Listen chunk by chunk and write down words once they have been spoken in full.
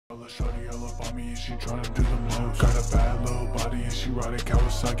Shawty all up on me and she tryna do the most. Got a bad little body and she riding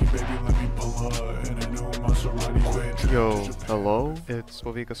Kawasaki. Baby, let me pull up in a new Maserati. Yo, hello, it's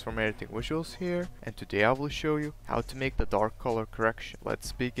Bovikas from Editing Visuals here, and today I will show you how to make the dark color correction.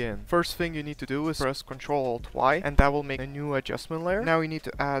 Let's begin. First thing you need to do is press Ctrl-Alt-Y, and that will make a new adjustment layer. Now you need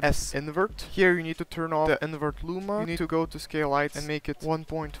to add S-invert. Here you need to turn off the invert luma. You need to go to scale lights and make it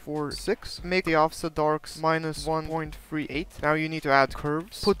 1.46. Make the offset darks minus 1.38. Now you need to add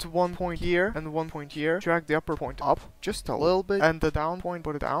curves. Put 1 point here and 1 point here. Drag the upper point up just a little bit, and the down point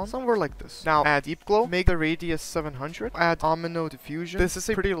put it down somewhere like this. Now add deep glow. Make the radius 700. Add Omino diffusion. This is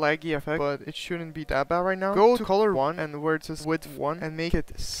a pretty laggy effect, but it shouldn't be that bad right now. Go to color 1 and where it says width 1 and make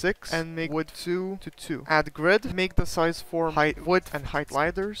it 6 and make width 2 to 2. Add grid. Make the size form height, width and height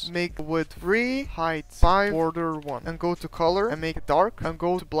sliders. Make width 3, height 5, border 1. And go to color and make it dark. And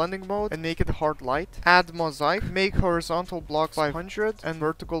go to blending mode and make it hard light. Add mosaic. Make horizontal blocks 500 and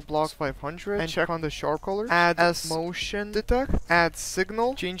vertical blocks 500. And check on the sharp color. Add S motion detect. Add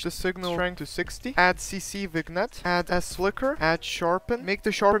signal. Change the signal strength to 60. Add CC vignette. Add S flicker. Add sharpen. Make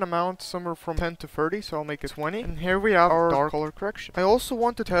the sharpen amount somewhere from 10 to 30, so I'll make it 20. And here we have our dark color correction. I also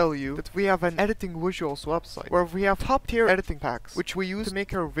want to tell you that we have an Editing Visuals website where we have top tier editing packs which we use to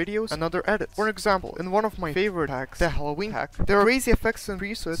make our videos and other edits. For example, in one of my favorite packs, the Halloween pack, there are crazy effects and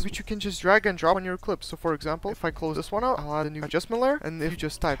presets which you can just drag and drop on your clips. So for example, if I close this one out, I'll add a new adjustment layer, and if you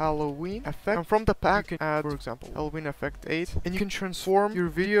just type Halloween effect, and from the pack you can add, for example, Halloween effect 8, and you can transform your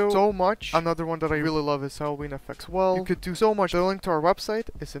video so much. Another one that I really love is Halloween effect 12. You could do so much. The link to our website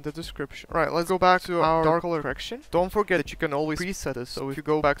is in the description. Alright, let's go back to our dark color correction. Don't forget that you can always preset this. So if you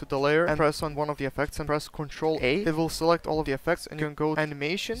go back to the layer and press on one of the effects and press Ctrl A, it will select all of the effects, and you can go to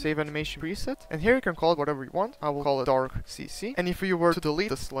animation, save animation preset, and here you can call it whatever you want. I will call it dark CC. And if you were to delete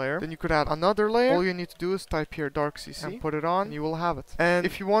this layer, then you could add another layer. All you need to do is type here dark CC and put it on, and you will have it. And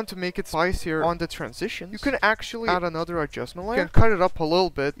if you want to make it spicier on the transitions, you can actually add another adjustment layer. You can cut it up a little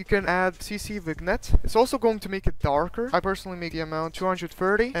bit. You can add CC vignette. It's also going to make it darker. I personally make the amount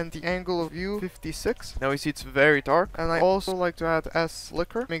 230 and the angle of view 56. Now you see it's very dark. And I also like to add S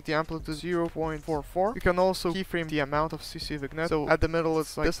flicker, make the amplitude 0.44. You can also keyframe the amount of CC vignette. So at the middle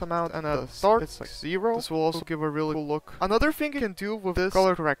it's like this amount, and at the start it's like 0. This will also give a really cool look. Another thing you can do with this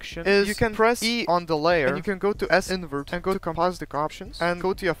color correction is you can press E on the layer, and you can go to S invert and go to composite options and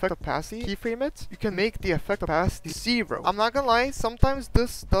go to effect opacity, keyframe it. You can make the effect opacity 0. I'm not gonna lie, sometimes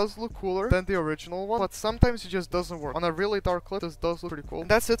this does look cooler than the original one, but sometimes it just doesn't work. On a really dark clip, this does look pretty cool. And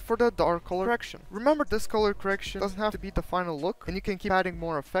that's it for the dark color correction. Remember, this color correction doesn't have to be the final look, and you can keep adding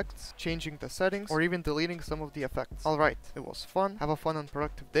more effects, changing the settings, or even deleting some of the effects. Alright, it was fun. Have a fun and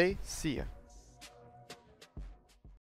productive day. See ya.